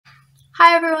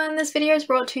Hi everyone, this video is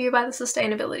brought to you by the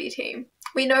Sustainability team.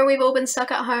 We know we've all been stuck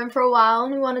at home for a while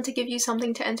and we wanted to give you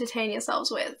something to entertain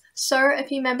yourselves with. So a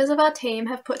few members of our team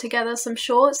have put together some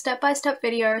short step-by-step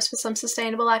videos for some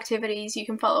sustainable activities you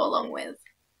can follow along with.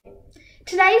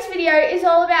 Today's video is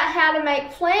all about how to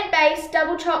make plant-based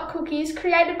double choc cookies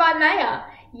created by Maya.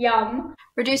 Yum!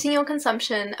 Reducing your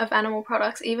consumption of animal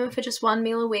products even for just one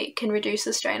meal a week can reduce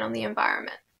the strain on the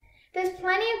environment. There's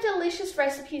plenty of delicious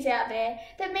recipes out there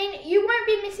that mean you won't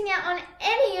be missing out on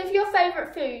any of your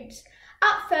favourite foods.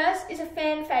 Up first is a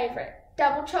fan favourite,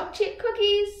 double choc chip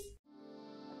cookies.